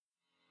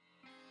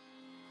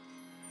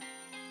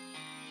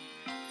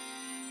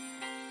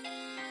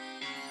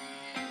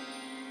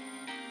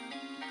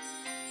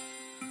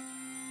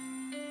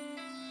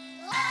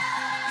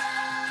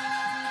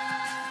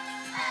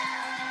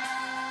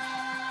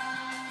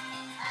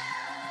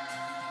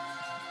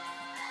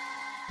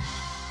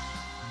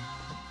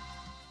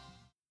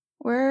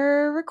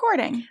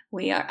recording.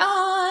 We are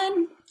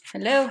on.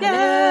 Hello,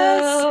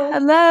 Yes. hello.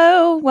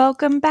 Hello.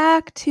 Welcome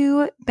back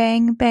to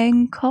Bang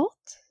Bang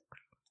Cult.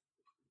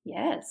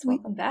 Yes,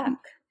 welcome back.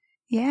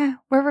 Yeah,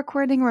 we're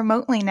recording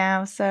remotely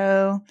now,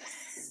 so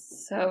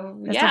this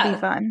will be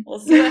fun. We'll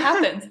see what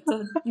happens.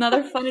 It's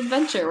another fun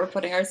adventure we're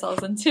putting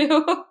ourselves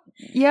into.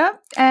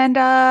 Yep, and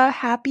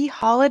happy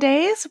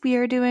holidays. We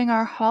are doing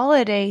our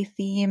holiday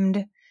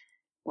themed.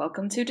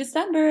 Welcome to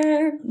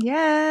December.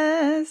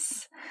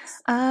 Yes.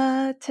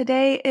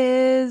 Today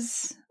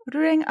is what are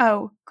we doing?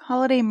 Oh,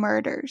 holiday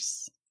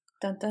murders.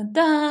 Dun dun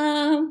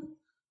dun.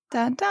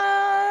 Dun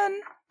dun.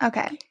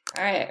 Okay.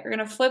 All right, we're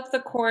gonna flip the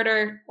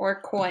quarter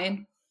or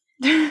coin.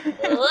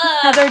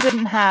 Heather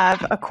didn't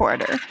have a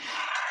quarter.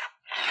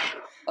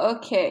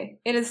 Okay,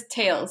 it is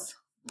tails.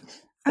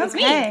 So it's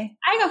Okay. me.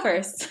 I go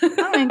first. I'm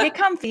gonna get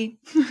comfy.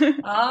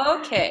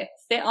 Okay,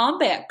 sit on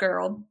back,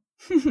 girl.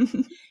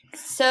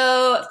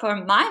 So for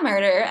my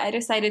murder, I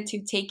decided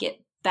to take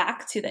it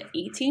back to the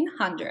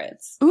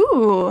 1800s.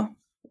 Ooh.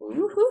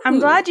 Woo-hoo-hoo. I'm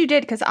glad you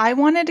did, because I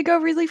wanted to go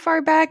really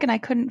far back and I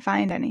couldn't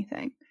find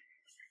anything.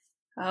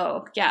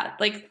 Oh, yeah.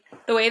 Like,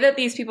 the way that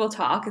these people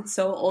talk, it's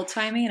so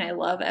old-timey, and I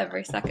love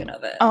every second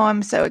of it. Oh,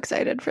 I'm so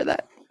excited for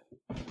that.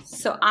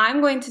 So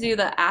I'm going to do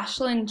the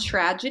Ashland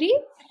tragedy,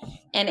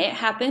 and it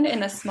happened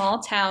in a small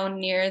town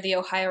near the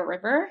Ohio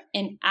River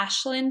in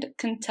Ashland,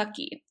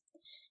 Kentucky.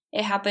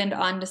 It happened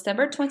on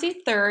December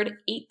 23rd,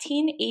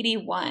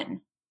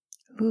 1881.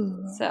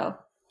 Ooh. So,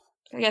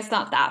 I guess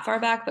not that far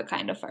back, but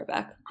kind of far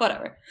back.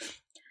 Whatever.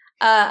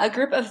 A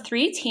group of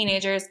 3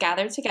 teenagers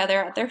gathered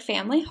together at their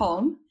family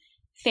home.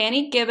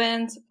 Fanny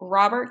Gibbons,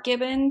 Robert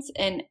Gibbons,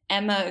 and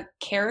Emma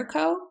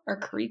Carrico, or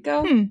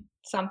Carrico,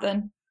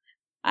 something.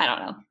 I don't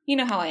know. You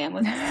know how I am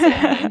with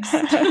names.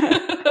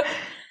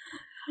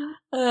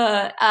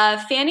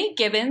 Fanny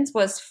Gibbons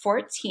was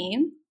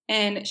 14,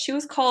 and she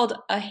was called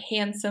a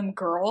handsome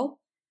girl.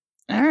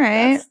 All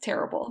right. That's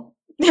terrible.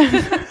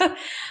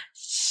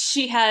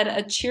 She had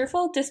a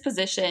cheerful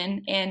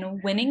disposition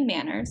and winning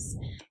manners,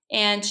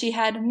 and she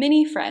had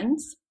many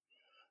friends.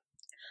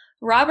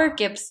 Robert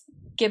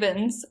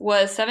Gibbons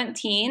was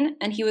 17,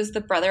 and he was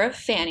the brother of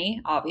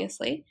Fanny,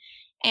 obviously,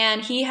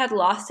 and he had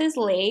lost his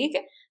leg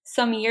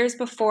some years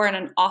before in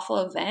an awful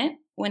event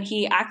when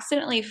he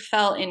accidentally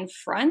fell in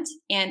front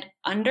and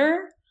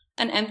under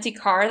an empty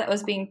car that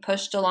was being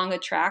pushed along a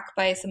track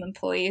by some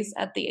employees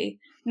at the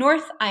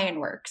North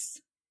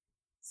Ironworks.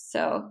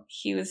 So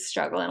he was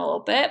struggling a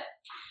little bit.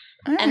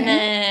 All And right.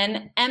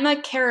 then Emma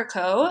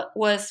Carrico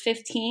was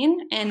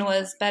 15 and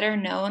was better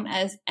known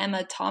as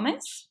Emma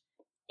Thomas.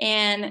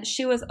 And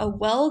she was a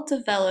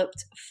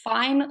well-developed,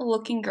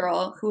 fine-looking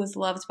girl who was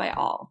loved by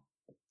all.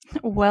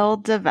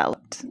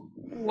 Well-developed.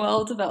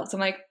 Well-developed. I'm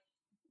like,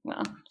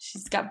 well,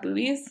 she's got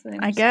boobies.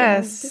 I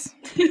guess.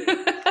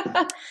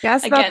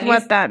 Guess Again, that's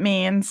what that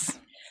means.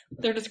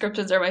 Their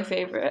descriptions are my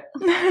favorite.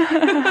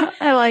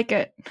 I like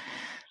it.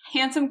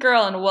 Handsome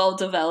girl and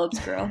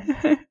well-developed girl.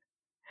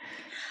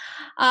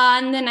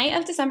 On the night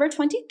of December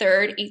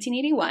 23rd,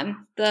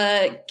 1881,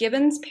 the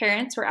Gibbons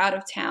parents were out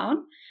of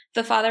town.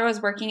 The father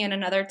was working in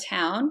another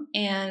town,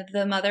 and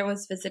the mother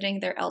was visiting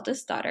their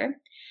eldest daughter.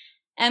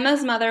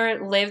 Emma's mother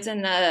lived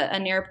in a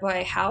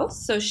nearby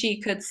house, so she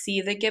could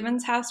see the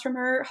Gibbons house from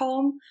her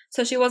home,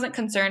 so she wasn't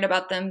concerned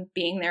about them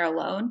being there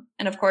alone.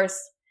 And of course,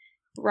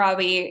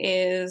 Robert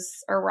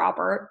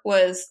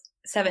was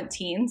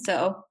 17,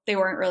 so they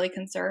weren't really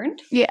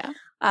concerned. Yeah.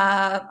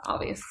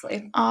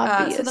 Obviously.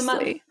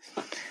 Obviously.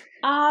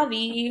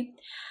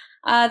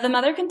 The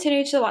mother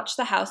continued to watch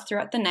the house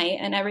throughout the night,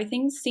 and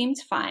everything seemed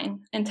fine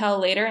until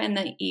later in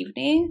the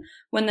evening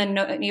when the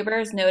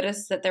neighbors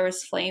noticed that there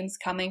was flames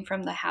coming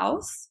from the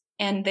house,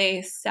 and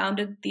they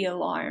sounded the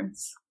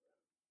alarms.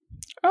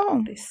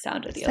 Oh. They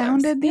sounded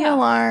the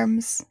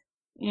alarms.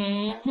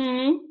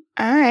 Mm-hmm.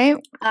 All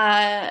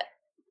right.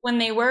 When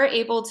they were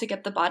able to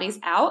get the bodies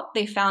out,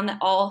 they found that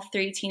all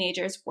 3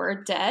 teenagers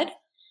were dead.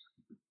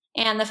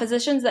 And the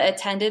physicians that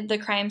attended the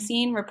crime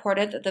scene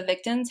reported that the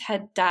victims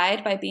had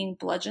died by being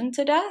bludgeoned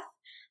to death.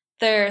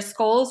 Their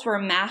skulls were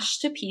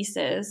mashed to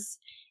pieces,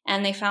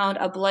 and they found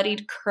a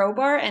bloodied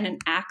crowbar and an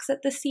axe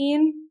at the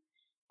scene.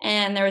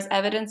 And there was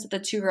evidence that the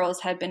 2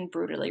 girls had been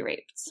brutally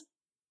raped.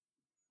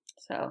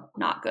 So,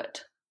 not good.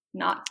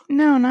 Not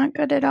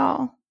good at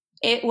all.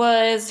 It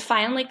was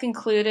finally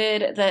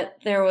concluded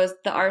that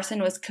the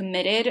arson was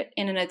committed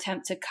in an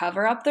attempt to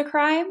cover up the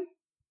crime.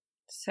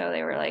 So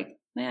they were like,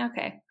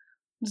 okay.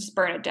 Just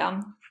burn it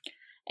down.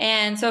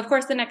 And so, of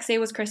course, the next day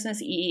was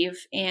Christmas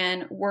Eve,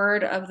 and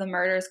word of the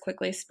murders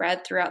quickly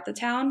spread throughout the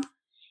town.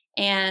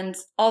 And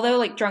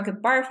although, drunken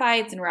bar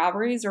fights and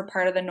robberies were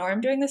part of the norm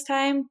during this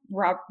time,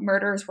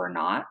 murders were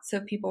not. So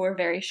people were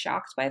very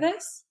shocked by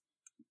this,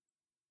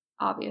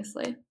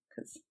 obviously.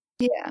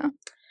 Yeah.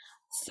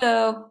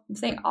 So I'm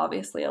saying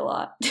obviously a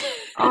lot.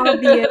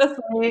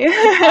 Obviously.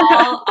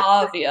 All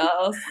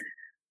obvious.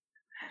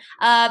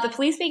 The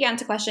police began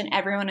to question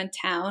everyone in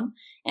town,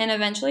 and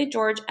eventually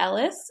George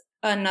Ellis,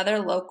 another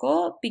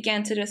local,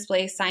 began to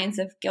display signs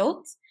of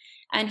guilt,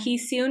 and he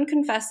soon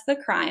confessed the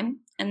crime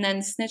and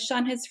then snitched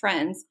on his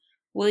friends,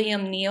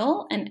 William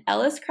Neal, and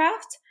Ellis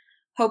Craft,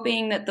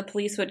 hoping that the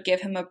police would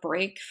give him a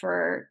break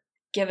for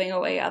giving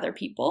away other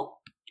people.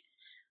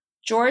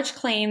 George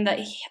claimed that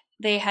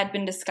they had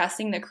been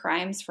discussing the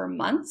crimes for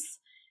months.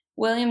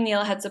 William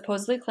Neal had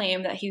supposedly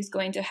claimed that he was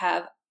going to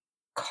have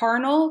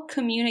carnal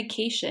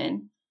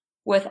communication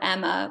with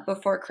Emma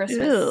before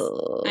Christmas.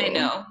 Ew. I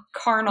know.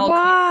 Carnal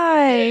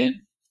Why?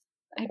 communication.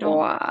 I don't.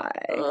 Why?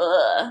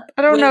 Ugh.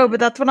 I don't know, but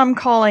that's what I'm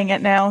calling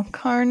it now.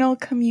 Carnal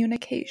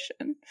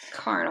communication.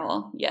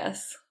 Carnal,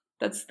 yes.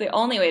 That's the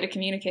only way to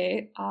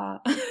communicate.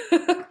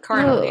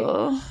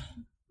 Carnally.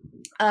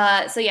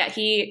 So yeah,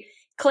 he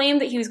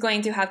claimed that he was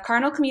going to have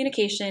carnal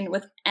communication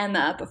with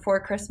Emma before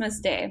Christmas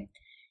Day.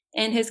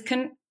 In his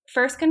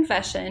first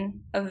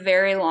confession, a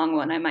very long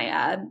one, I might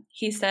add,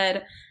 he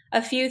said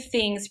a few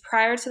things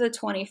prior to the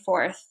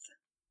 24th.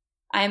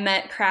 I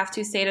met Craft,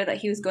 who stated that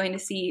he was going to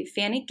see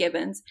Fanny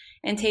Gibbons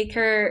and take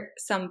her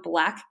some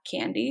black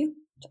candy.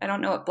 I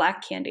don't know what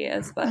black candy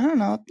is, but I don't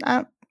know.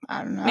 I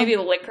don't know. maybe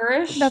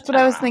licorice. That's what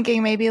I was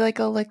thinking. Maybe like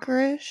a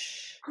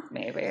licorice.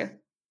 Maybe.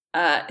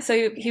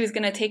 So he was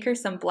going to take her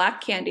some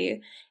black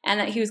candy, and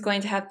that he was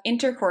going to have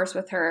intercourse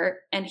with her,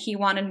 and he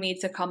wanted me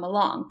to come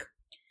along.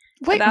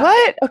 Wait,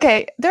 what?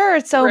 Okay, there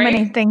are so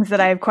many things that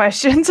I have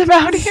questions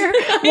about here.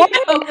 What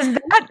is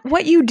that?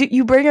 What you do?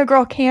 You bring a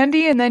girl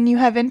candy and then you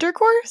have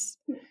intercourse?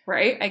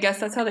 Right? I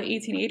guess that's how the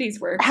 1880s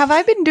worked. Have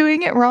I been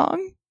doing it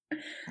wrong?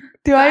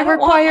 Do I don't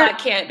require want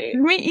candy?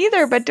 Me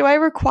either, but do I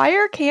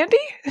require candy?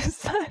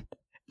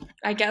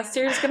 I guess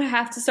you're just going to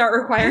have to start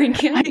requiring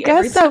candy. I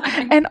guess so.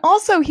 Time. And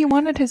also, he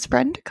wanted his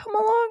friend to come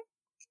along.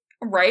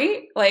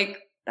 Right? Like,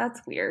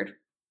 that's weird.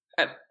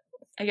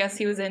 I guess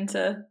he was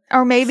into...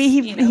 Or maybe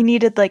he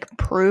needed, like,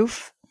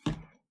 proof.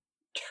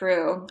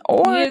 True.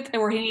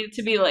 Or he needed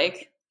to be,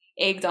 like,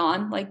 egged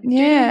on. Like,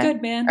 yeah. You're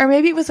good, man. Or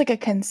maybe it was, like, a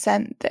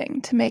consent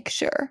thing to make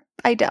sure.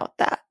 I doubt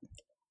that.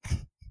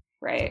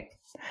 Right.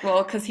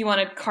 Well, because he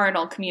wanted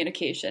carnal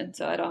communication,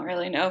 so I don't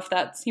really know if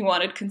he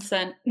wanted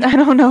consent. I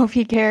don't know if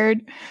he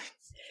cared.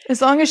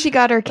 As long as she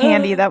got her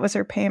candy, that was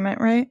her payment,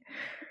 right?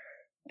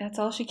 That's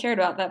all she cared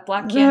about, that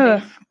black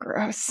candy. Ugh,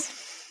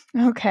 gross.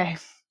 Okay.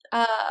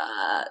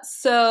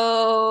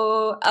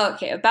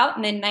 About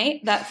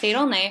midnight, that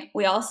fatal night,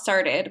 we all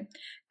started.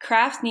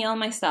 Craft, Neal, and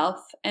myself,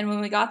 and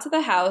when we got to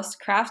the house,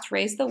 Craft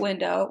raised the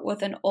window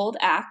with an old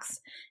axe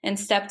and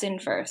stepped in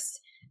first.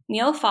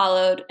 Neal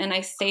followed, and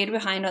I stayed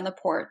behind on the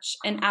porch,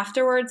 and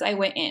afterwards I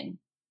went in.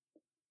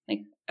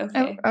 Like,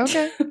 okay. Oh,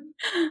 okay.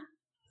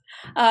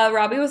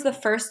 Robbie was the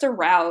first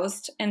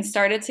aroused and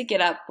started to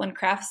get up when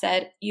Craft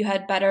said, "You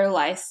had better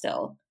lie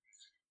still."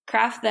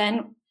 Craft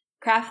then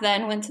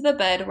went to the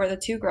bed where the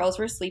two girls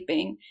were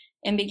sleeping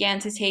and began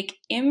to take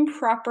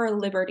improper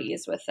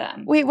liberties with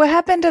them. Wait, what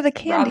happened to the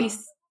candy?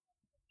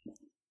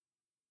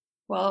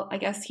 Well, I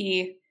guess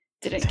he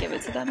didn't give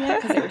it to them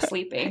yet because they were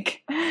sleeping.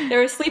 They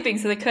were sleeping,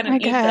 so they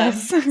couldn't eat them.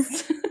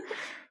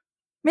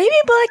 Maybe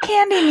black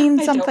candy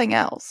means something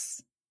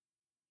else.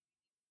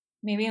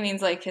 Maybe it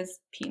means like his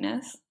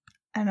penis.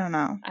 I don't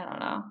know.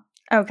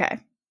 Okay.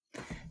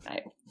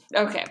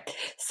 Okay.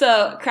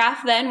 So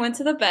Craft then went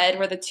to the bed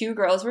where the two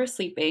girls were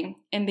sleeping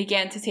and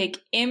began to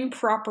take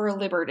improper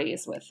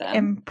liberties with them.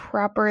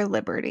 Improper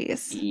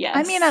liberties. Yes.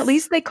 I mean, at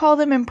least they call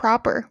them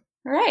improper.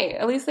 Right.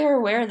 At least they were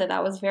aware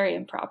that was very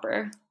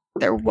improper.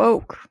 They're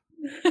woke.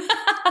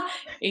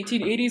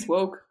 1880s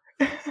woke.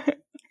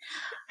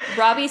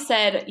 Robbie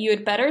said, "You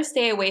had better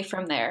stay away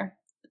from there."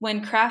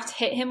 When Craft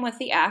hit him with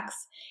the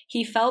axe,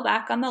 he fell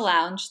back on the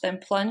lounge, then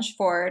plunged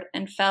forward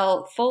and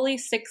fell fully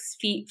 6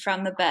 feet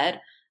from the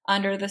bed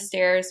under the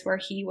stairs where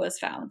he was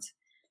found.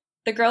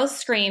 The girls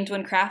screamed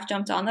when Craft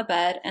jumped on the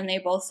bed, and they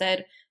both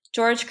said,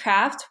 "George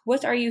Craft,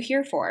 what are you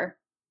here for?"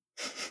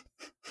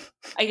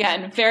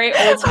 Again, very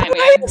old-timey.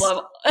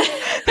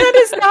 That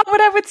is not what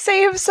I would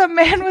say if some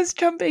man was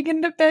jumping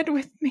into bed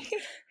with me.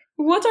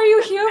 What are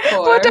you here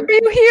for? What are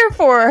you here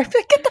for?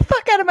 Get the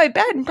fuck out of my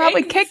bed and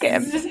probably kick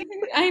him.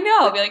 I know.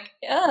 I'll be like,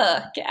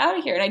 ugh, get out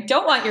of here. And I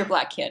don't want your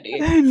black candy.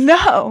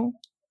 No.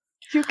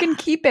 You can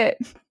keep it.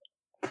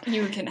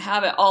 You can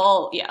have it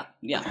all.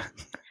 Yeah.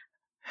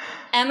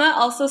 Emma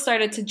also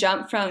started to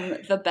jump from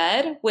the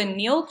bed. When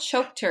Neal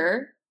choked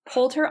her,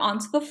 pulled her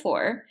onto the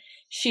floor,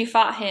 she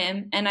fought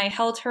him, and I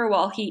held her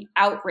while he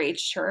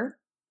outraged her.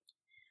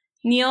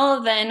 Neal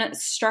then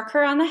struck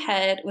her on the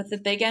head with the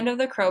big end of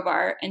the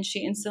crowbar, and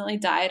she instantly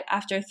died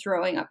after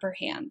throwing up her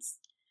hands.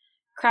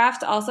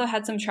 Craft also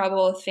had some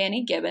trouble with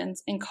Fanny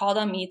Gibbons and called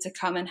on me to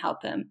come and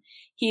help him.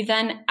 He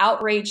then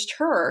outraged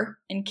her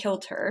and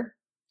killed her.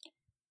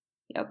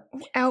 Yep.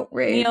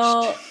 Outraged.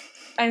 Neal,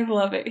 I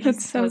love it.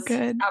 That's so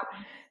good.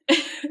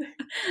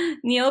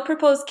 Neal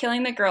proposed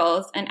killing the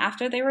girls, and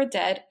after they were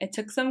dead, I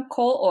took some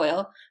coal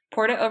oil,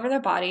 poured it over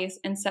their bodies,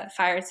 and set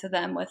fire to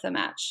them with a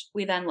match.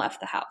 We then left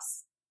the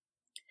house.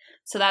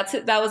 So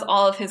that was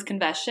all of his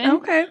confession.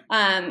 Okay.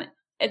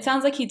 It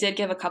sounds like he did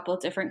give a couple of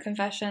different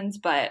confessions,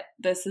 but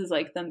this is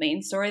like the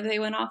main story that they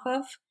went off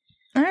of.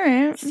 All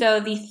right. So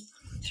the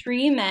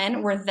 3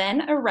 men were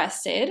then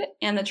arrested,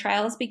 and the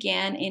trials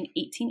began in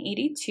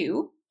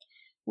 1882.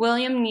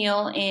 William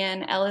Neal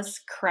and Ellis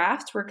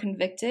Craft were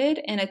convicted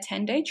in a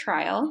 10-day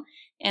trial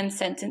and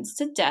sentenced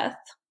to death.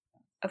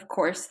 Of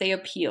course, they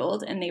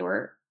appealed, and they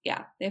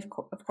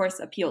of course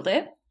appealed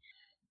it.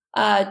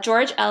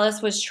 George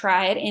Ellis was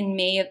tried in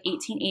May of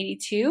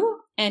 1882,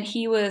 and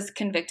he was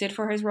convicted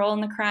for his role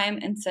in the crime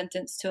and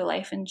sentenced to a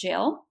life in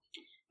jail.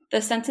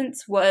 The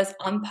sentence was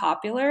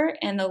unpopular,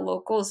 and the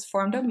locals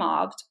formed a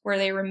mob where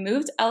they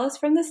removed Ellis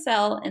from the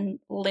cell and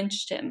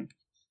lynched him.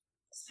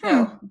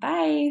 So,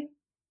 bye.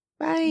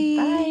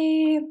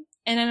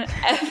 In an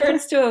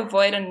efforts to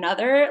avoid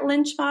another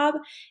lynch mob,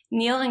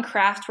 Neal and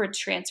Craft were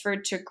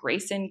transferred to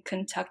Grayson,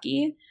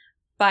 Kentucky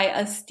by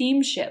a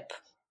steamship.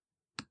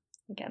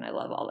 Again, I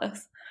love all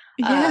this.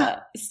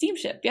 Yeah.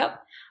 Steamship,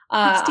 yep.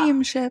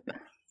 Steamship.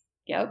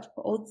 Yep,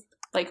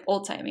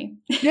 old-timey.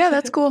 Yeah,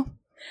 that's cool.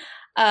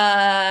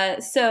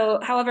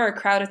 However, a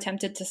crowd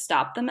attempted to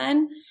stop the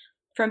men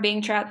from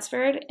being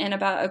transferred, and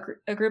about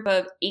a group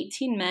of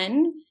 18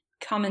 men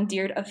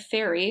commandeered a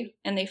ferry,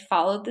 and they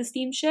followed the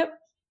steamship.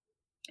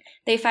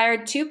 They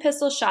fired 2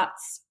 pistol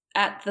shots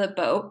at the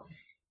boat,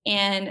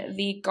 and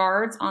the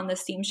guards on the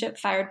steamship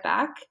fired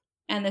back,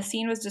 and the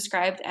scene was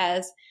described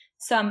as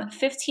some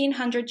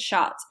 1,500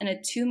 shots in a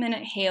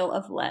 2-minute hail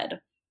of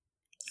lead.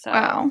 So,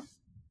 wow.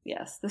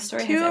 Yes, the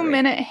story has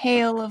 2-minute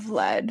hail of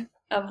lead.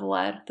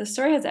 The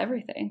story has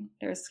everything.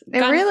 There's it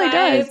really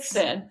does.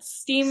 And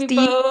steam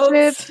boats.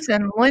 Ships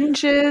and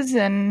lynches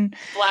and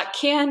black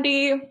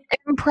candy.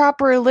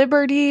 Improper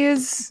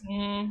liberties.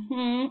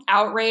 Mm-hmm.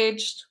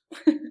 Outraged.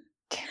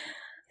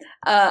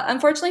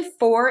 Unfortunately,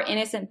 4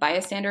 innocent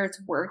bystanders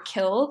were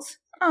killed.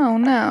 Oh,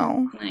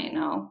 no. I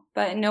know.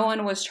 But no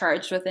one was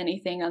charged with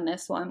anything on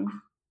this one.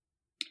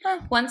 Huh.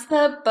 Once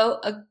the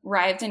boat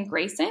arrived in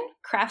Grayson,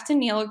 Craft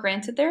and Neal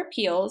granted their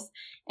appeals,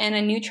 and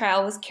a new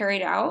trial was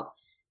carried out.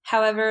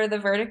 However, the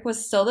verdict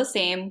was still the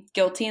same,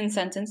 guilty and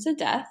sentenced to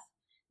death.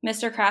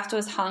 Mr. Craft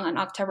was hung on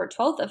October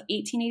 12th of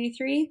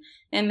 1883,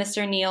 and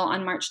Mr. Neal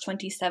on March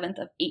 27th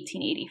of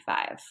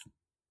 1885.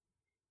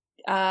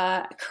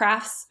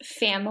 Craft's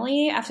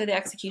family, after the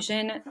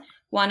execution,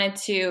 wanted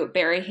to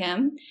bury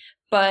him,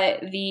 but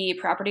the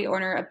property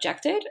owner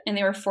objected, and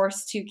they were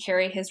forced to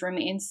carry his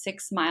remains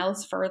 6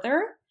 miles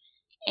further.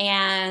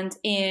 And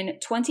in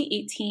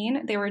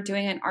 2018, they were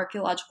doing an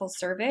archaeological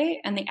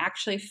survey, and they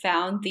actually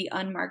found the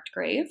unmarked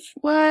grave.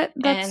 What?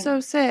 That's so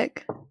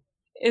sick.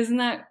 Isn't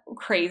that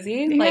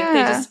crazy? Yeah. Like,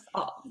 they just...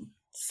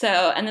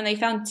 and then they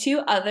found 2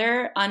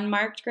 other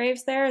unmarked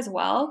graves there as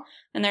well,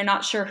 and they're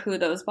not sure who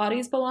those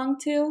bodies belong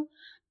to,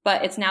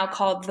 but it's now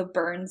called the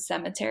Burns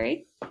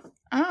Cemetery.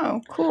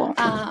 Oh, cool.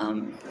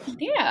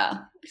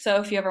 Yeah.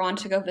 So if you ever want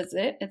to go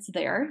visit, it's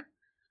there.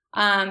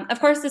 Of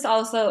course, this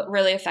also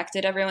really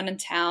affected everyone in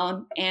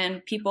town,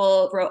 and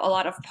people wrote a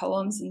lot of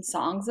poems and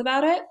songs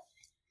about it.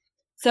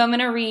 So I'm going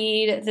to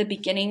read the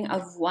beginning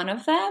of one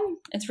of them.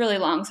 It's really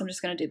long, so I'm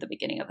just going to do the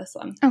beginning of this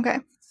one. Okay.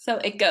 So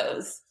it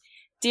goes,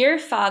 "Dear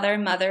father,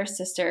 mother,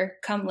 sister,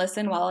 come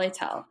listen while I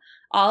tell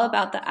all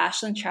about the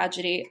Ashland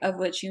tragedy of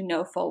which you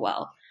know full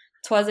well.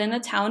 'Twas in the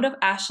town of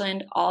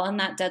Ashland, all in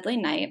that deadly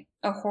night,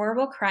 a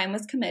horrible crime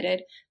was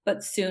committed,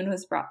 but soon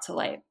was brought to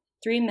light.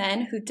 3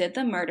 men who did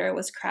the murder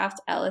was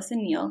Craft, Ellis,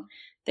 and Neal.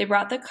 They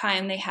brought the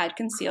crime they had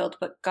concealed,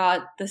 but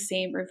God the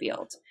same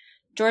revealed.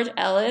 George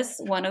Ellis,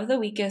 one of the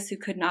weakest who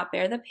could not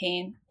bear the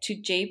pain, to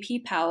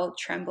J.P. Powell,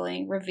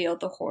 trembling, revealed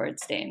the horrid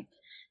stain.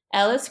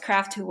 Ellis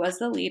Craft, who was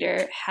the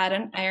leader, had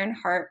an iron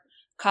heart,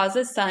 caused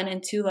a son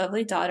and 2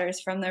 lovely daughters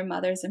from their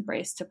mother's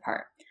embrace to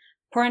part.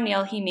 Poor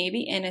Neal, he may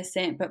be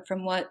innocent, but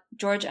from what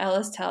George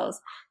Ellis tells,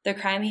 the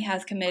crime he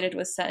has committed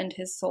was send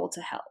his soul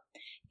to hell.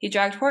 He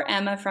dragged poor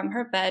Emma from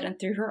her bed and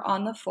threw her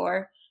on the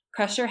floor,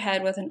 crushed her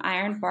head with an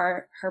iron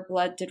bar, her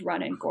blood did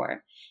run in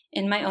gore.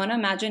 In my own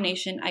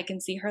imagination, I can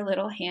see her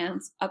little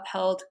hands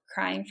upheld,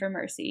 crying for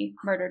mercy,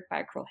 murdered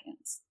by cruel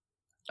hands."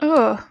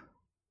 Oh.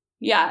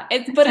 Yeah,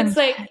 it's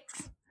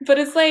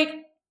like,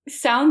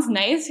 sounds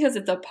nice because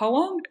it's a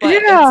poem, but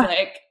yeah. It's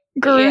like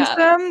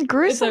gruesome.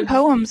 Gruesome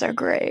poems are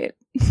great.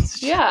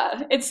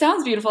 Yeah, it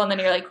sounds beautiful, and then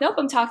you're like, nope,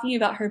 I'm talking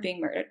about her being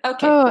murdered.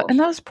 Okay, cool. And and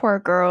those poor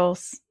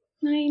girls.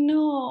 I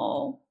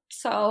know.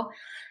 So,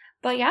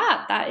 but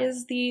yeah, that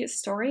is the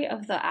story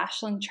of the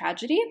Ashland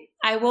tragedy.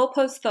 I will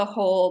post the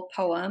whole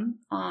poem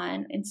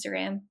on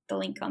Instagram, the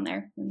link on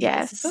there.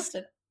 Yes. It's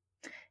posted.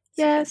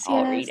 Yes,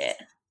 I'll read it.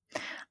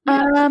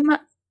 Yeah.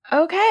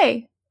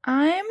 Okay.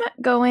 I'm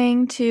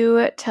going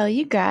to tell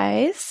you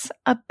guys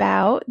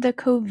about the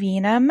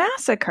Covina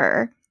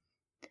Massacre.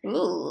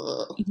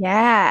 Ooh.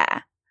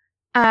 Yeah.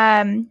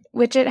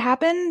 Which it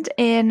happened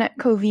in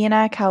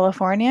Covina,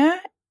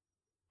 California.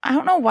 I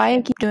don't know why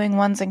I keep doing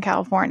ones in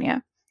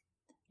California.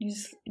 You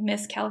just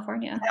miss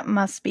California. That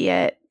must be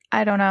it.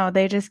 I don't know.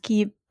 They just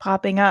keep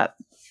popping up.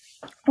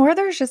 Or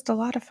there's just a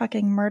lot of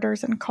fucking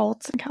murders and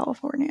cults in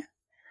California.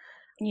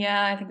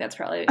 Yeah, I think that's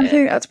probably it. I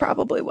think that's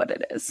probably what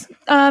it is.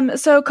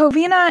 So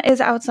Covina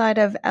is outside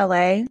of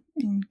LA,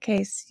 in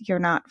case you're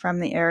not from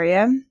the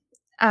area.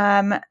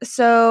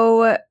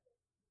 So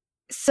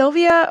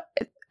Sylvia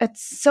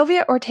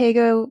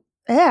Ortega,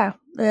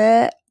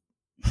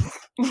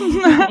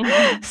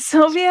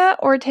 Sylvia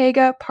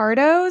Ortega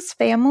Pardo's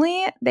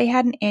family, they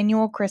had an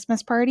annual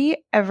Christmas party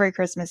every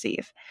Christmas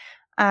Eve.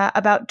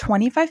 About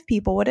 25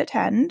 people would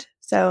attend.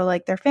 So,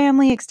 like their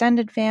family,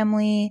 extended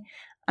family.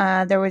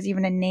 There was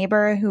even a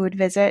neighbor who would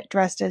visit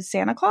dressed as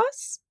Santa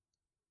Claus.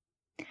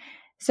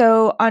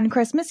 So, on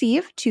Christmas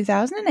Eve,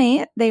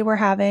 2008, they were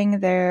having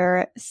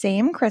their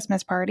same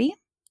Christmas party.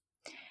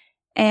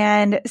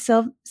 And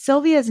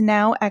Sylvia's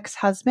now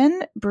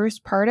ex-husband, Bruce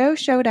Pardo,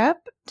 showed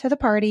up to the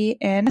party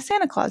in a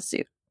Santa Claus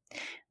suit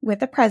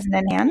with a present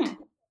in hand.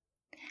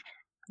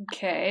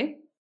 Okay.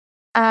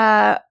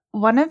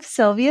 One of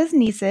Sylvia's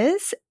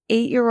nieces,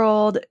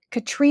 8-year-old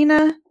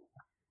Katrina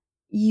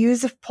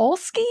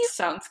Yuzefpolsky.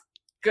 Sounds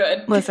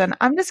good. Listen,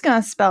 I'm just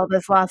going to spell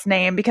this last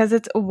name because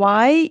it's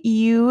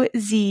Yuzefpolsky.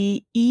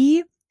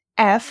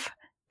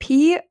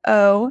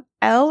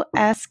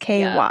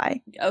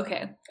 Yeah.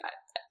 Okay.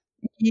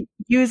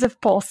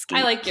 Yuzefpolsky.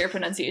 I like your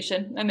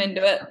pronunciation. I'm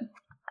into it.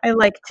 I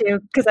like to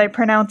because I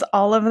pronounce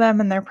all of them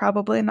and they're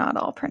probably not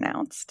all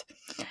pronounced.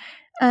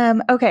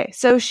 Okay,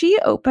 so she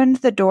opened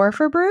the door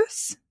for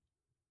Bruce.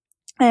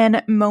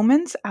 And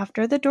moments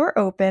after the door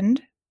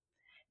opened,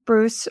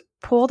 Bruce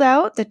pulled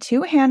out the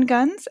 2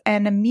 handguns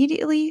and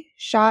immediately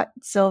shot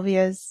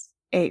Sylvia's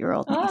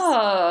 8-year-old niece.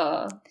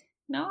 Oh,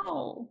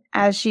 no.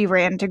 As she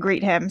ran to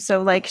greet him.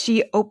 So, like,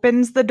 she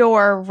opens the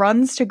door,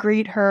 runs to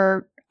greet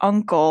her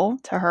uncle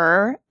to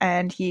her,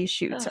 and he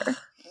shoots her.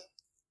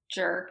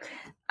 Jerk.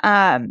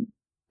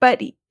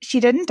 But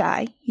she didn't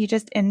die. He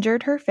just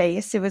injured her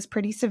face. It was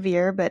pretty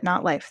severe, but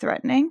not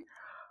life-threatening.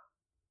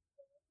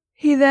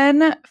 He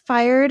then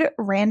fired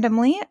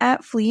randomly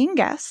at fleeing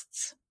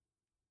guests.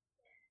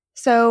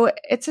 So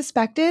it's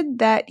suspected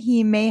that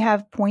he may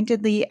have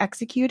pointedly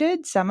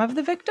executed some of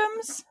the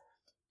victims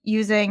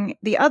using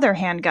the other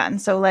handgun.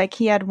 So, like,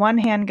 he had one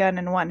handgun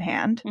in one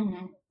hand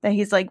that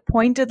he's, like,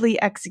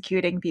 pointedly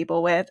executing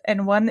people with,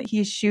 and one that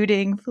he's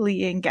shooting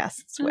fleeing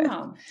guests with.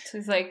 So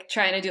he's, like,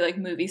 trying to do, like,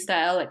 movie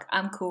style, like,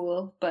 I'm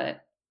cool,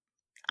 but...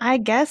 I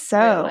guess so.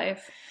 Real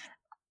life.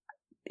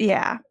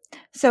 Yeah.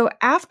 So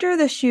after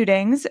the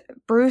shootings,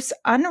 Bruce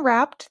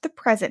unwrapped the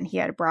present he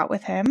had brought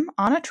with him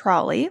on a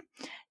trolley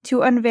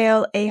to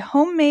unveil a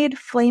homemade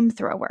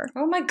flamethrower.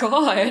 Oh my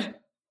god.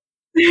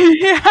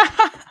 Yeah.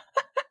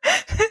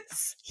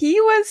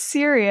 He was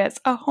serious.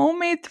 A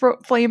homemade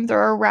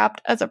flamethrower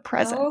wrapped as a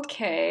present.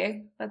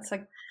 Okay. That's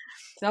like,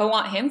 don't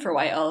want him for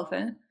White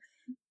Elephant.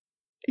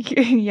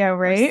 Yeah,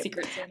 right? Or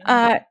Secret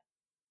Santa.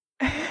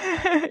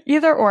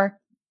 Either or.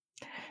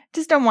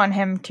 Just don't want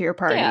him to your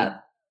party. Yeah.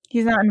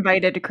 He's not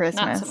invited to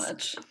Christmas. Not so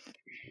much.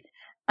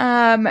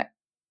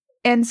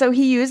 And so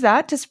he used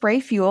that to spray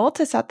fuel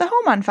to set the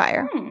home on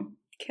fire.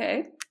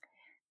 Okay.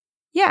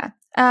 Yeah.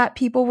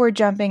 People were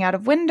jumping out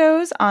of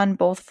windows on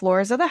both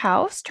floors of the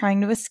house,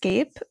 trying to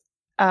escape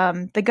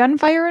the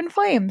gunfire and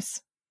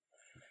flames.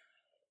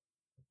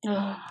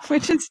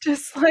 Which is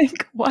just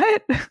like,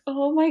 what?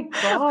 Oh my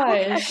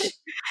gosh.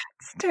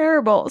 It's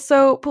terrible.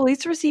 So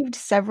police received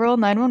several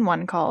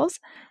 911 calls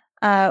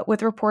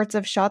with reports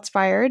of shots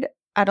fired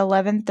at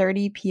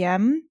 11:30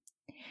 p.m.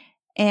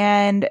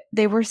 And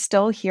they were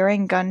still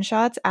hearing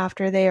gunshots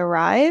after they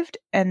arrived,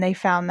 and they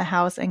found the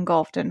house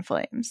engulfed in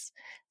flames.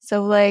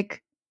 So,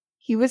 like,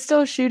 he was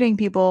still shooting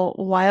people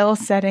while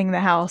setting the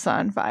house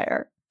on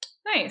fire.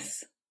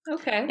 Nice.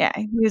 Okay. Yeah,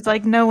 he was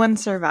like, no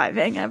one's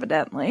surviving,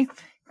 evidently.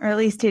 Or at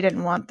least he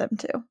didn't want them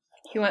to.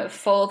 He went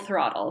full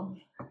throttle.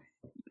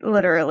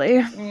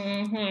 Literally.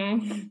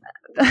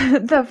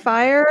 The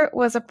fire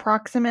was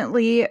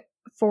approximately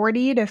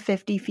 40 to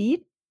 50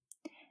 feet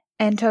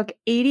and took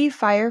 80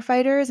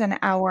 firefighters an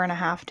hour and a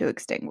half to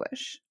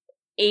extinguish.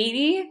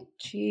 80?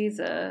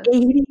 Jesus.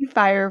 80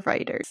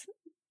 firefighters.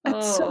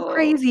 That's so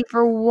crazy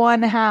for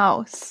one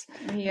house.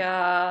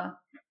 Yeah.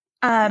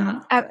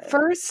 At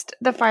first,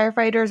 the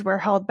firefighters were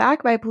held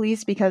back by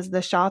police because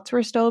the shots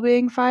were still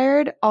being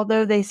fired,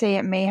 although they say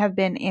it may have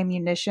been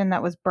ammunition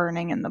that was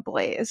burning in the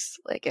blaze.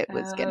 Like, it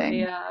was getting...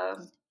 Yeah.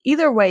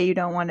 Either way, you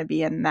don't want to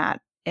be in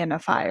a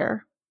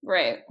fire.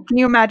 Right. Can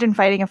you imagine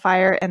fighting a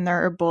fire and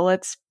there are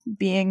bullets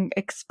being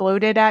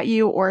exploded at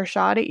you or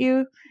shot at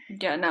you?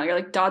 Yeah, no, you're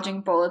like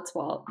dodging bullets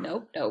while...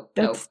 Nope.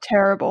 That's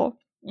terrible.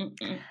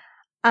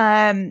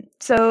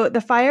 So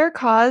the fire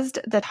caused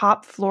the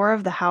top floor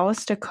of the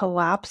house to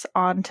collapse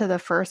onto the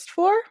first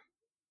floor.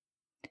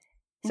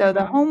 So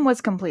the home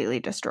was completely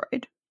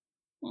destroyed.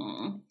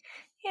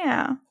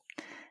 Yeah.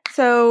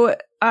 So,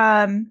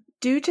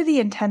 due to the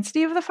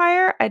intensity of the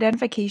fire,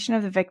 identification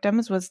of the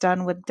victims was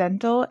done with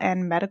dental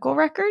and medical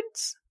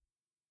records.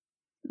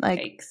 Like,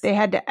 Yikes. They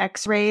had to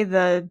x-ray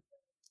the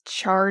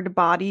charred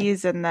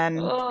bodies and then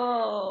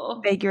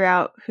figure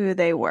out who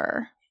they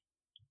were.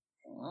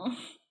 I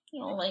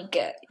don't like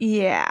it.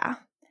 Yeah.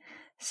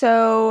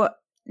 So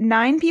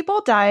 9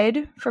 people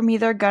died from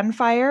either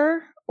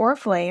gunfire or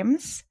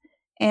flames,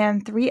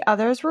 and 3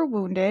 others were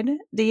wounded.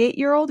 The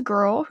 8-year-old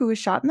girl who was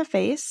shot in the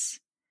face,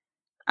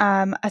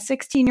 a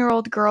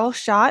 16-year-old girl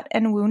shot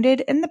and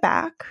wounded in the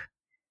back,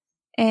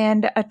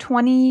 and a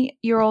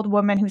 20-year-old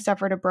woman who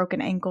suffered a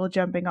broken ankle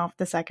jumping off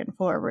the second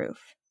floor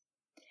roof.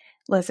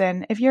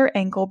 Listen, if your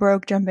ankle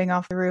broke jumping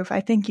off the roof,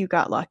 I think you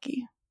got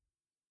lucky.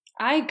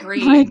 I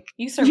agree. Like,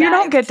 You survived. you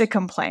don't get to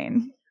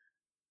complain.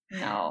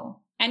 No.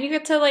 And you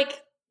get to,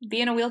 like,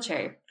 be in a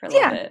wheelchair for a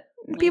little bit.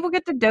 People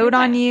get to dote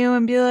on you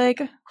and be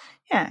like,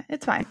 yeah,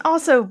 it's fine.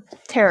 Also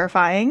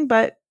terrifying,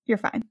 but you're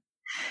fine.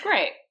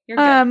 Right. You're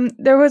good.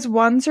 There was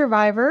one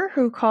survivor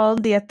who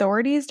called the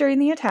authorities during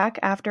the attack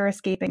after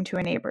escaping to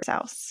a neighbor's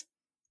house.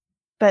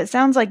 But it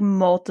sounds like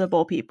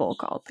multiple people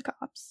called the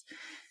cops.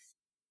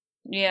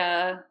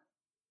 Yeah.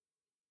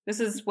 This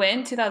is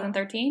when?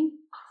 2013?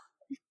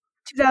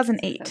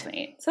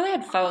 2008. So they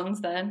had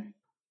phones then.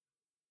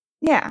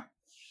 Yeah.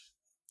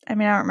 I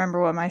mean, I don't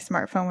remember what my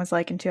smartphone was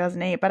like in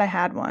 2008, but I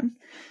had one.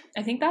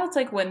 I think that was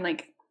like when,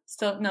 like,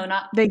 still, no,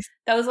 not,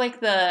 that was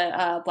like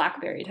the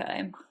BlackBerry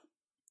time.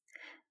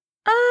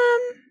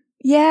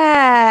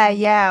 Yeah,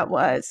 it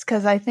was.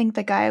 Because I think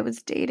the guy I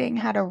was dating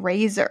had a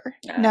Razor.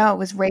 No, it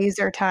was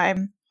Razor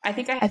time. I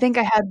think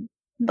I had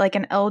like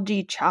an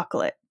LG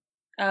chocolate.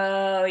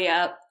 Oh,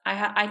 yeah.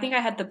 I think I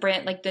had the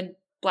brand, like the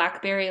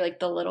BlackBerry, like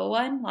the little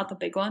one, not the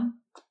big one.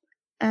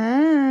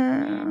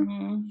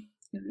 Yeah,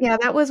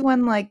 that was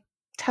when like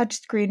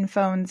touchscreen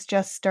phones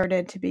just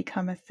started to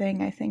become a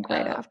thing, I think,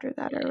 right after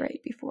that or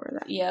right before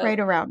that. Yeah. Right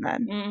around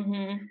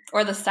then.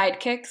 Or the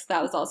Sidekicks,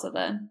 that was also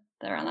then,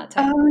 around that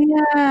time.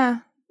 Oh, yeah.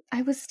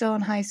 I was still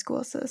in high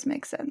school, so this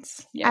makes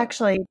sense. Yep.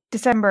 Actually,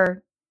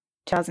 December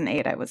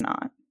 2008, I was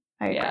not.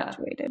 I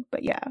graduated,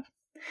 but yeah.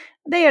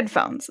 They had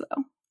phones,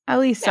 though. At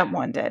least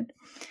someone did.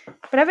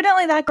 But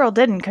evidently that girl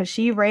didn't, because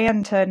she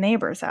ran to a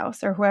neighbor's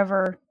house, or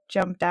whoever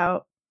jumped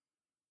out.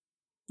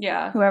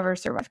 Yeah. Whoever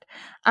survived.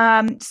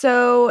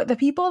 So the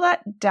people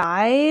that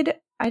died,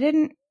 I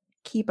didn't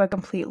keep a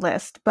complete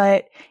list,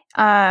 but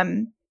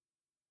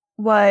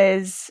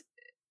was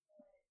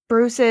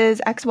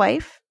Bruce's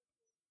ex-wife,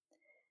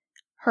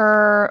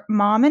 her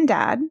mom and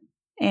dad,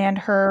 and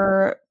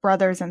her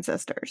brothers and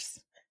sisters.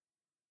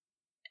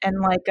 And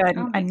like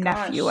a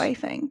nephew, I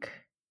think.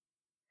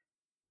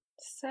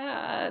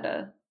 Sad.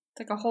 It's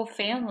like a whole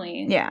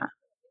family. Yeah.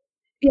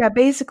 Yeah,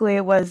 basically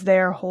it was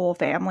their whole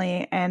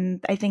family,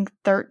 and I think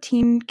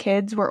 13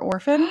 kids were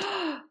orphaned.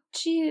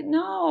 Gee,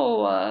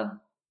 no.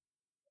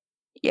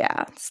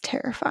 Yeah, it's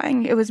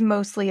terrifying. It was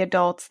mostly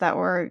adults that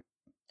were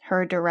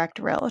her direct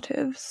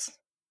relatives.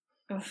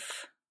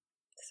 Oof.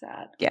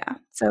 Sad. Yeah,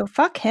 so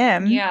fuck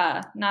him.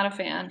 Yeah, not a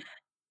fan.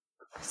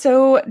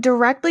 So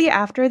directly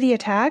after the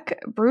attack,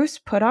 Bruce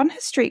put on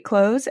his street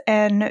clothes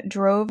and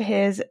drove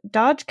his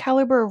Dodge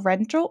Caliber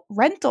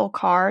rental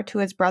car to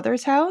his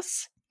brother's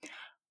house.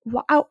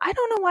 Wow, I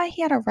don't know why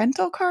he had a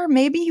rental car.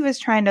 Maybe he was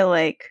trying to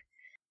like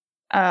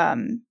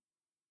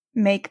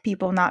make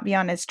people not be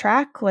on his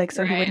track, like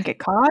so he wouldn't get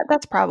caught.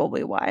 That's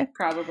probably why.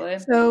 Probably.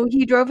 So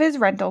he drove his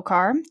rental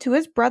car to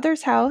his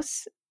brother's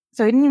house.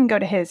 So he didn't even go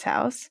to his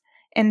house.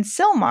 In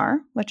Sylmar,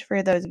 which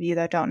for those of you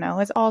that don't know,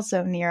 is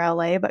also near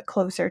LA, but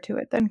closer to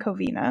it than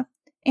Covina.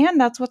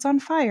 And that's what's on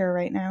fire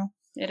right now.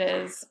 It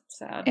is.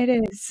 Sad. It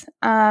is.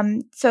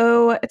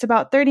 So it's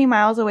about 30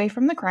 miles away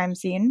from the crime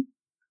scene,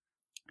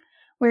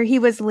 where he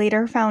was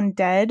later found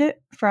dead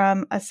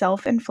from a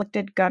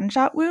self-inflicted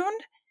gunshot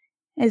wound.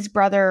 His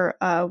brother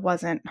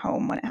wasn't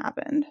home when it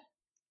happened.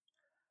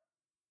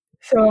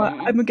 So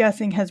I'm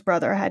guessing his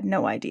brother had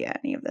no idea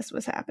any of this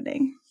was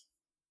happening.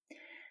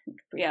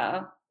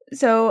 Yeah.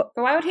 So,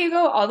 but why would he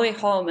go all the way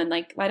home and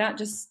like, why not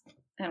just,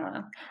 I don't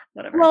know,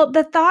 whatever. Well,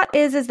 the thought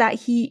is that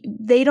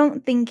they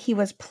don't think he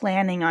was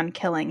planning on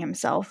killing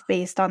himself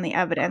based on the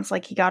evidence.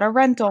 Like he got a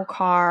rental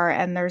car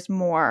and there's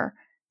more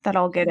that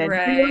I'll get into.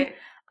 Right.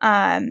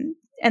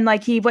 And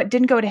like he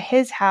didn't go to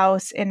his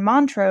house in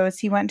Montrose,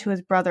 he went to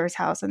his brother's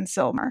house in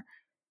Sylmar.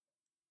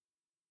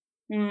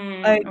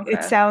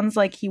 It sounds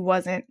like he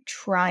wasn't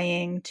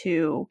trying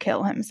to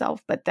kill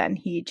himself, but then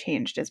he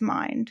changed his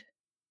mind.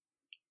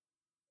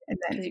 And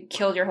then you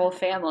killed your whole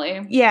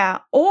family. Yeah,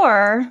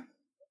 or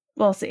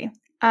we'll see.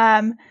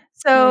 So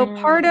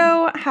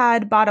Pardo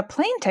had bought a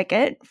plane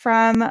ticket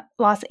from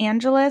Los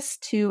Angeles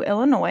to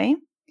Illinois.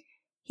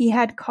 He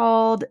had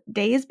called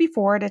days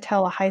before to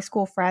tell a high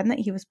school friend that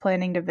he was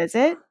planning to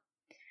visit,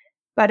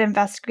 but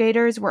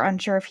investigators were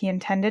unsure if he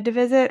intended to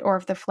visit or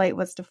if the flight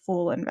was to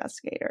fool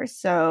investigators.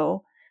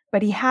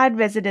 But he had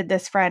visited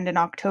this friend in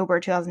October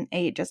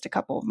 2008, just a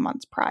couple of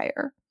months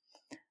prior.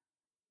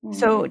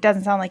 So it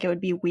doesn't sound like it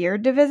would be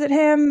weird to visit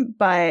him,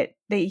 but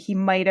he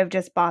might have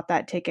just bought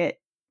that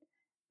ticket.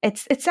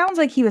 It sounds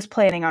like he was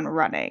planning on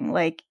running,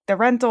 like the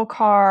rental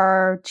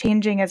car,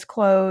 changing his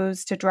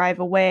clothes to drive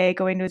away,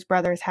 going to his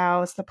brother's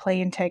house, the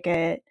plane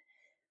ticket.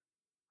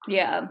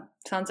 Yeah,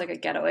 sounds like a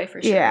getaway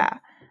for sure. Yeah.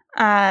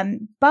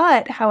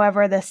 But,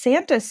 however, the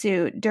Santa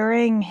suit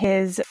during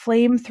his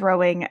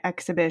flame-throwing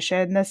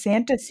exhibition, the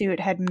Santa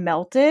suit had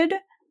melted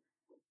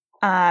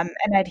and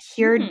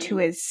adhered to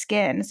his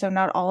skin, so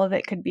not all of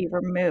it could be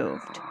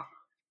removed.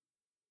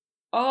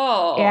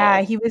 Oh.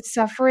 Yeah, he was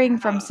suffering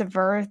from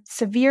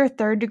severe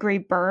third-degree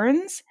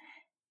burns,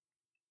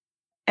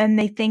 and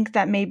they think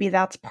that maybe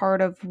that's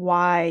part of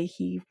why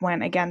he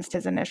went against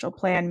his initial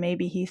plan.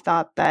 Maybe he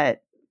thought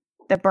that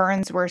the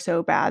burns were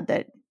so bad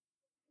that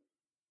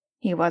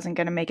he wasn't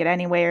going to make it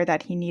anyway, or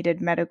that he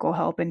needed medical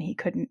help and he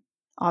couldn't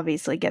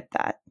obviously get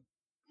that.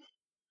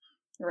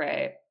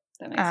 Right.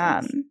 That makes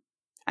sense.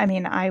 I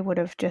mean, I would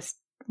have just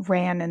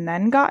ran and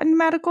then gotten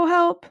medical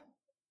help.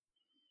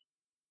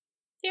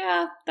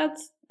 Yeah,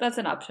 that's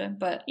an option,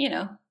 but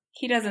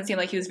he doesn't seem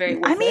like he was very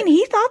with I mean, it.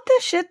 he thought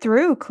this shit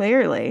through,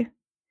 clearly.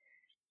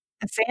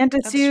 The Santa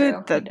That's suit,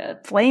 true. the He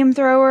did.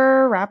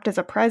 flamethrower wrapped as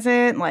a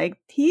present, like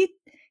he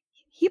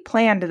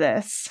planned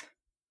this.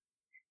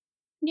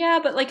 Yeah,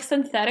 but like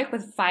synthetic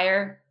with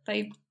fire,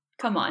 like,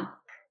 come on.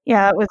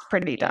 Yeah, it was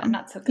pretty Yeah, dumb.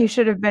 not so He good.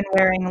 should have been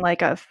wearing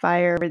like a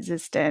fire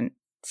resistant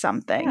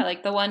something. Yeah,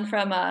 like the one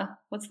from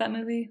what's that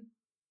movie?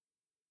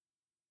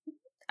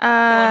 The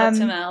one with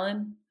Tim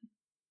Allen.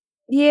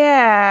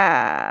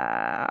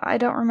 Yeah, I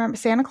don't remember.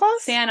 Santa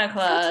Claus? Santa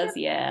Claus,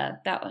 yeah,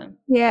 that one.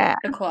 Yeah,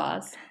 The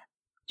Claus.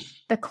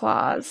 the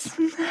Claus.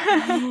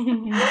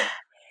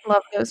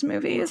 Love those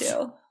movies. Me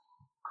too.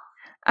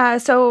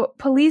 So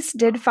police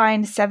did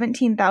find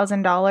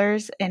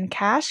 $17,000 in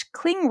cash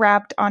cling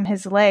wrapped on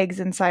his legs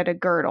inside a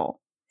girdle.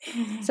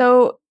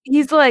 So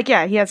he's like,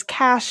 yeah, he has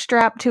cash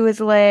strapped to his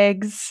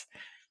legs.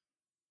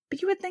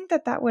 But you would think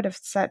that that would have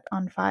set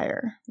on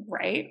fire.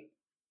 Right.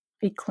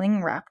 He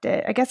cling wrapped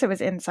it. I guess it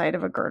was inside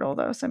of a girdle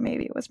though, so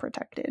maybe it was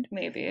protected.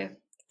 Maybe.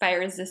 Fire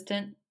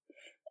resistant.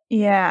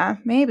 Yeah,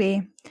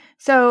 maybe.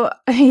 So,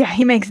 yeah,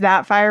 he makes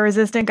that fire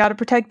resistant. Got to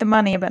protect the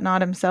money, but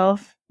not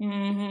himself.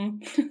 Mm-hmm.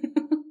 He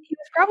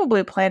was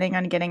probably planning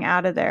on getting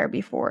out of there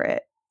before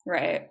it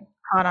Right.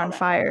 caught on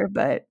fire,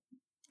 but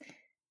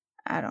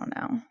I don't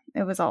know.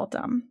 It was all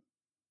dumb.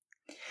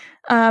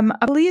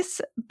 A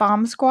police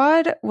bomb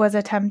squad was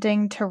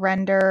attempting to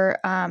render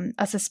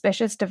a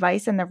suspicious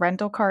device in the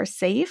rental car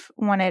safe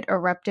when it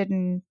erupted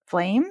in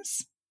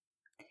flames.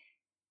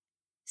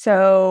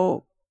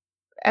 So,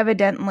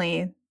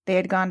 evidently, they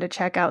had gone to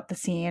check out the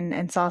scene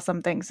and saw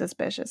something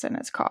suspicious in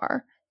his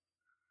car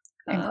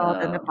and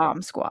called in the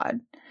bomb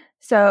squad.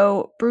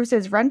 So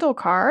Bruce's rental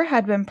car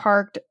had been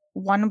parked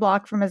 1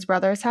 block from his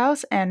brother's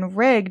house and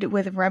rigged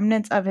with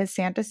remnants of his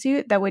Santa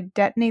suit that would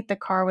detonate the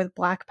car with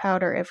black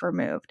powder if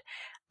removed.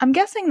 I'm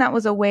guessing that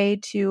was a way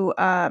to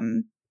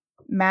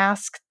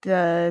mask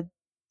the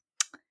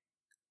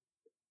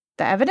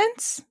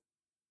evidence.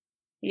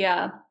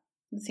 Yeah,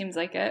 it seems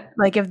like it.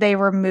 Like if they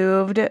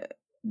removed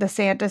the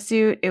Santa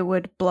suit, it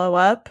would blow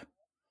up.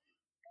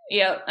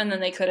 Yep, and then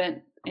they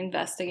couldn't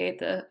investigate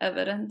the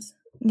evidence.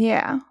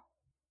 Yeah.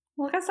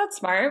 Well, I guess that's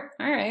smart.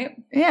 All right.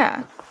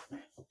 Yeah.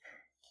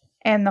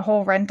 And the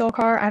whole rental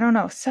car, I don't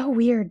know. So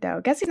weird, though.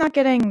 Guess he's not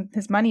getting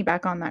his money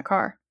back on that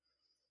car.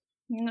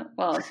 No,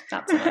 well,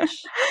 not so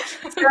much.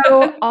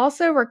 So,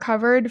 also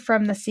recovered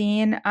from the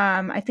scene,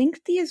 I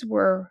think these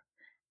were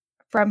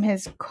from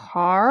his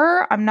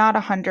car. I'm not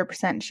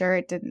 100% sure.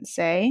 It didn't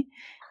say.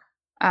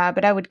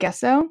 But I would guess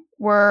so.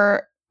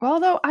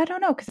 Although, I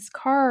don't know, because his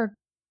car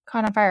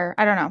caught on fire.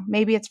 I don't know.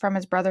 Maybe it's from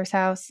his brother's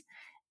house.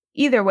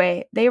 Either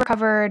way, they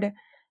recovered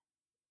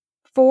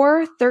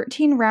 4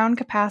 13-round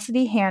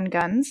capacity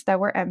handguns that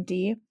were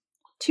empty,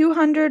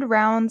 200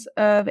 rounds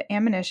of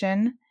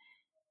ammunition,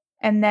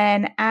 and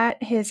then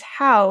at his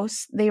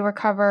house, they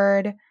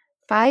recovered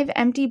 5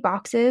 empty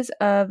boxes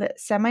of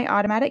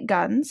semi-automatic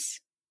guns,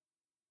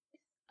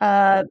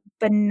 a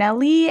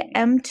Benelli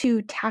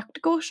M2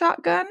 tactical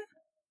shotgun,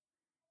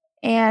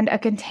 and a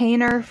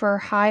container for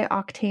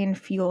high-octane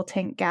fuel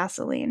tank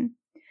gasoline.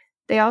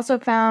 They also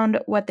found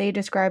what they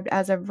described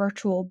as a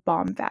virtual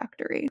bomb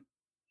factory.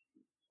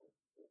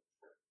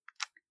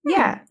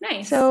 Yeah.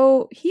 Nice.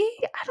 So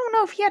I don't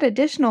know if he had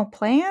additional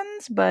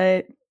plans,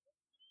 but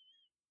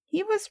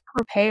he was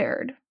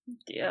prepared.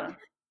 Yeah.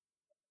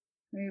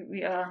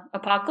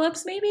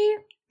 Apocalypse, maybe?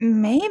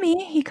 Maybe.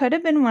 He could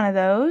have been one of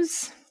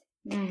those.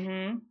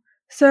 Mm-hmm.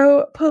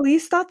 So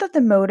police thought that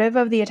the motive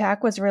of the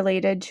attack was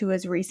related to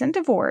his recent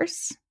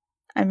divorce.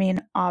 I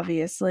mean,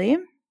 obviously.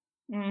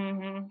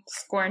 Mm-hmm.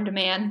 Scorned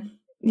man.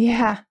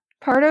 Yeah.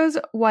 Pardo's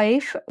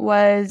wife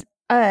was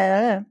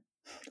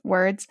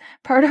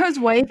Pardo's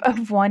wife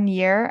of 1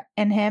 year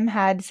and him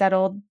had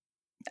settled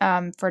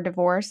for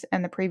divorce,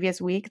 and the previous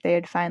week they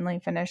had finally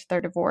finished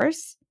their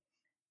divorce.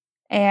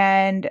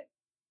 And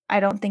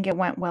I don't think it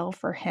went well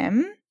for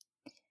him.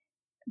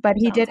 But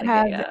he did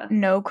have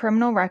no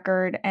criminal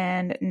record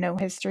and no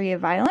history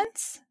of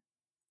violence.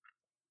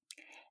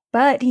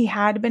 But he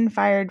had been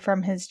fired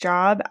from his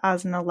job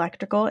as an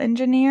electrical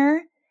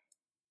engineer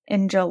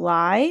in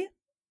July.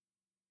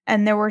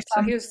 And there were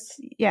some...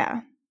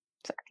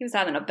 So he was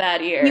having a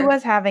bad year. He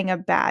was having a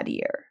bad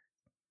year.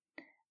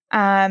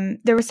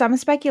 There was some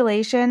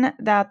speculation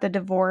that the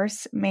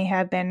divorce may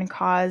have been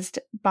caused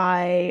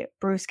by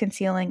Bruce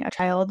concealing a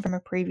child from a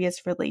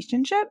previous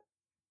relationship.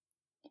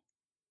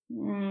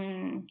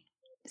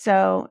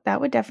 So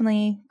that would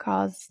definitely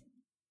cause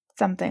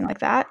something like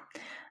that.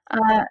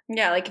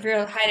 Yeah, like if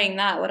you're hiding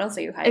that, what else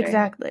are you hiding?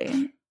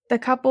 Exactly. The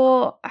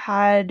couple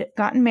had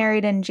gotten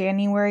married in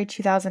January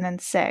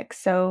 2006,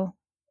 so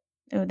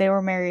they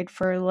were married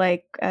for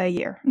like a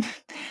year.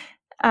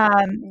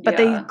 But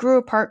they Yeah. grew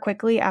apart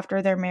quickly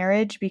after their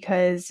marriage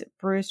because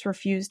Bruce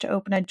refused to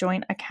open a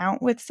joint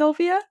account with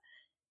Sylvia.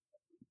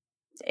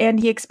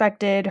 And he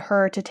expected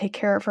her to take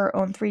care of her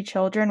own 3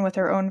 children with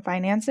her own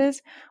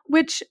finances,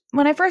 which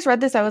when I first read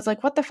this, I was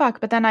like, what the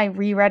fuck? But then I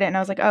reread it and I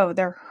was like, oh,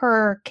 they're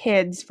her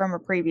kids from a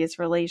previous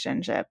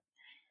relationship.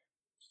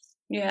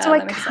 Yeah, So I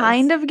that makes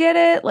kind sense. of get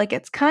it. Like,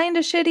 it's kind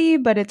of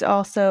shitty, but it's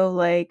also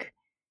like,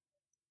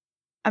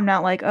 I'm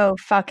not like, oh,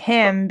 fuck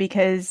him,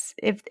 because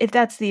if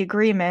that's the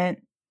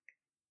agreement,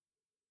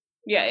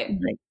 Yeah.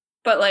 like,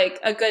 But like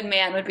a good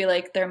man would be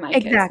like, they're my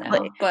kids exactly.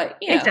 now. But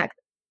Exactly.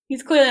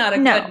 he's clearly not a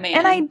good No.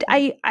 man.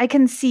 And I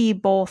can see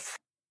both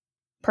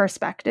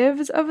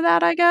perspectives of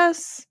that, I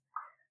guess.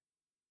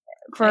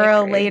 For I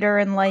a agree. later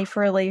in life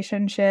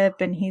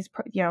relationship, and he's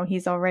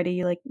he's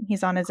already like,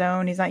 he's on his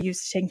own, he's not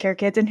used to taking care of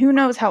kids, and who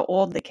knows how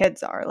old the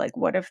kids are, like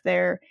what if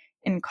they're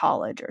in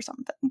college or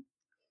something.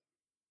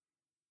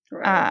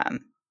 Right.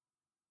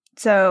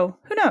 So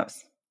who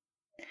knows?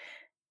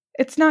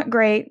 It's not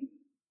great,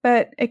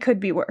 but it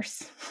could be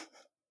worse.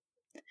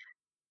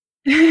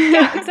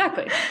 Yeah,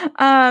 exactly.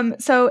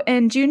 So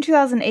in June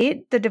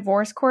 2008, the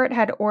divorce court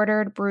had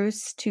ordered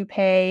Bruce to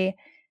pay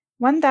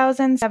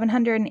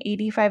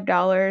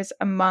 $1,785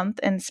 a month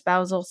in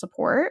spousal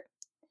support.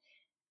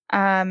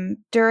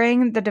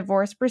 During the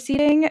divorce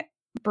proceeding,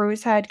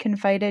 Bruce had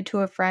confided to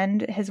a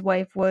friend his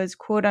wife was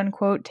quote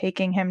unquote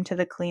taking him to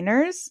the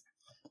cleaners.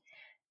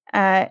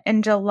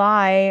 In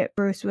July,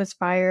 Bruce was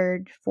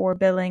fired for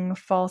billing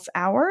false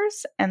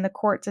hours, and the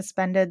court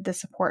suspended the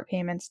support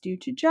payments due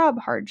to job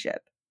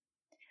hardship.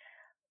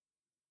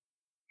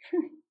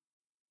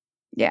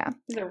 Yeah.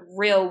 He's a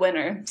real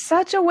winner.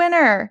 Such a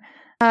winner.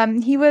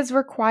 He was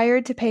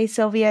required to pay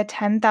Sylvia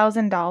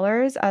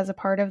 $10,000 as a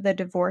part of the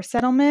divorce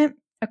settlement,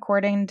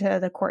 according to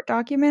the court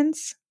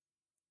documents.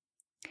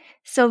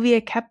 Sylvia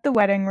kept the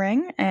wedding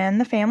ring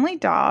and the family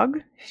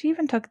dog. She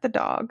even took the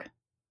dog.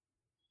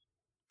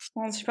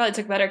 Well, she probably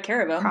took better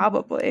care of him.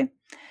 Probably.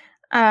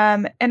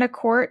 In a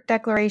court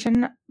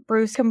declaration,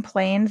 Bruce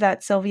complained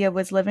that Sylvia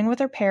was living with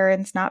her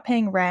parents, not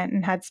paying rent,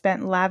 and had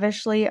spent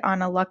lavishly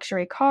on a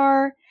luxury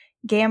car,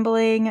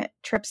 gambling,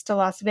 trips to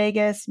Las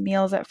Vegas,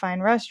 meals at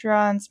fine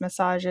restaurants,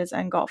 massages,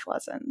 and golf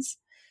lessons.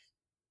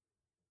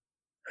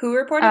 Who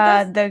reported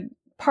this? The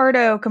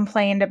Pardo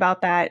complained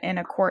about that in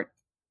a court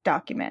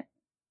document.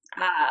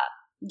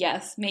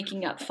 Yes,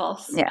 making up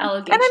false And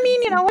allegations. I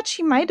mean, you know what?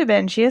 She might have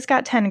been. She has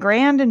got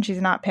 $10,000 and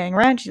she's not paying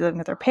rent. She's living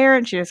with her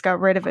parents. She just got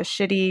rid of a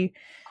shitty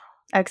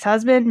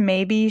ex-husband.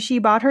 Maybe she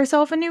bought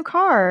herself a new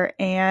car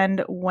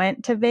and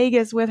went to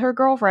Vegas with her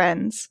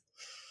girlfriends.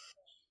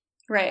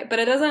 Right, but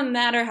it doesn't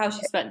matter how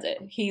she spends it.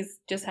 He's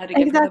just had to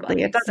give her the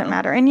money. It doesn't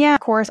matter. And yeah,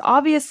 of course,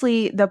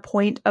 obviously the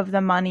point of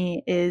the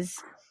money is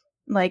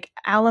like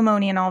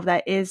alimony and all of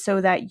that is so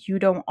that you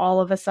don't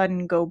all of a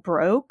sudden go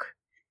broke.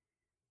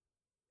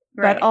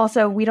 Right. But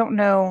also we don't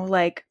know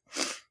like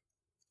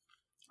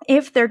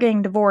if they're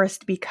getting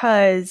divorced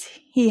because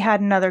he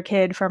had another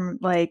kid from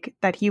like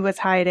that he was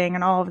hiding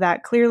and all of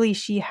that. Clearly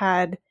she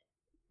had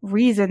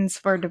reasons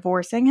for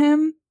divorcing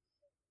him.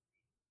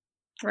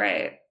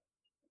 Right.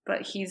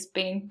 But he's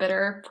being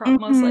bitter,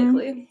 most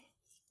likely.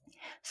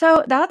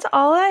 So that's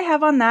all I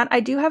have on that.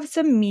 I do have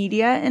some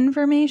media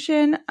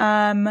information.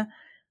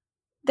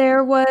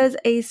 There was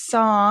a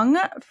song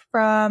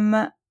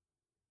from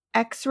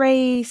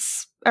X-Ray,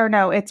 or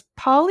no, it's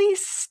Polly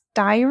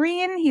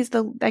Styrene. He's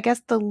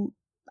the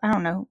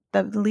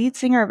lead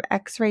singer of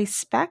X-Ray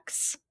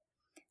Spex.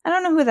 I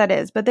don't know who that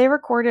is, but they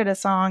recorded a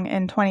song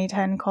in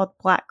 2010 called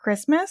Black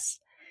Christmas,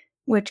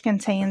 which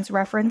contains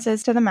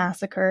references to the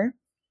massacre.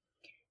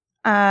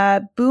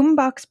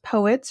 Boombox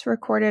Poets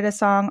recorded a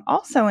song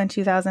also in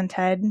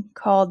 2010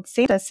 called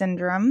Santa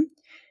Syndrome,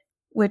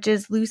 which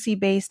is loosely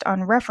based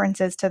on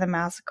references to the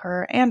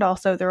massacre and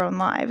also their own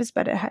lives,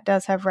 but it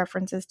does have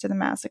references to the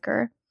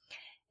massacre.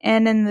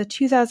 And in the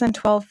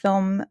 2012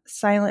 film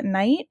Silent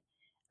Night,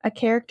 a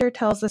character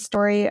tells the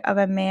story of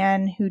a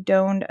man who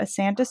donned a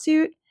Santa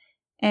suit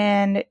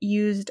and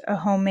used a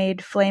homemade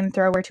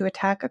flamethrower to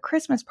attack a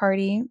Christmas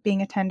party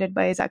being attended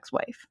by his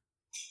ex-wife.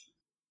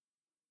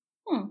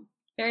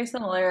 Very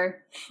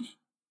similar. A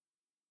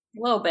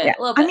little bit. Yeah.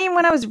 I mean,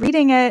 when I was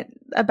reading it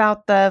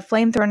about the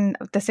flamethrower and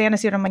the Santa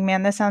suit, I'm like,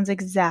 man, this sounds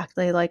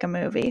exactly like a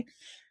movie.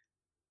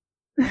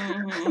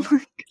 Mm-hmm.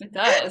 It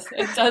does.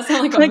 It does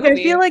sound like a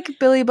movie. I feel like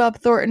Billy Bob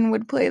Thornton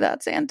would play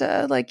that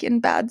Santa, like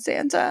in Bad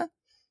Santa.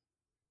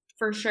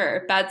 For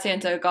sure. Bad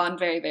Santa gone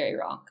very, very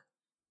wrong.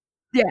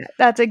 Yeah,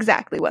 that's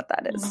exactly what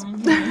that is.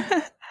 Mm-hmm.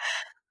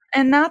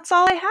 And that's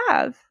all I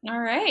have. All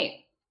right.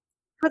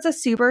 That's a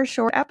super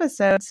short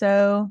episode,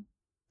 so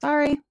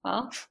sorry.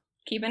 Well,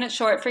 keeping it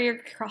short for your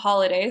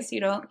holidays.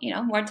 You don't,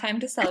 more time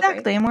to celebrate.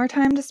 Exactly, more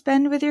time to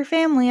spend with your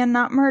family and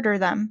not murder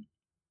them.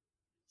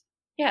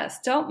 Yes,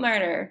 don't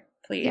murder,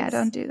 please. Yeah,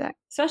 don't do that.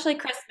 Especially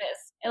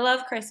Christmas. I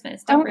love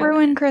Christmas. Don't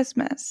ruin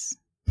Christmas.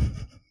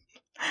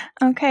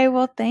 Okay,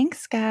 well,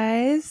 thanks,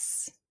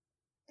 guys.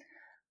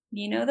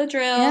 You know the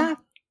drill. Yeah.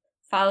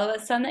 Follow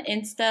us on the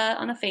Insta,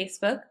 on the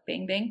Facebook,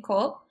 Bang Bang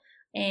Cult.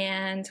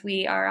 And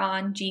we are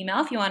on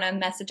Gmail if you want to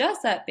message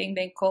us at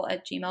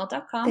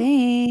bingbangcult@gmail.com.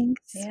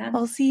 Thanks. And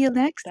we'll see you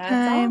next that's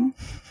time.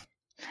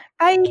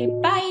 all. Bye. Okay,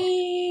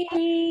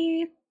 bye.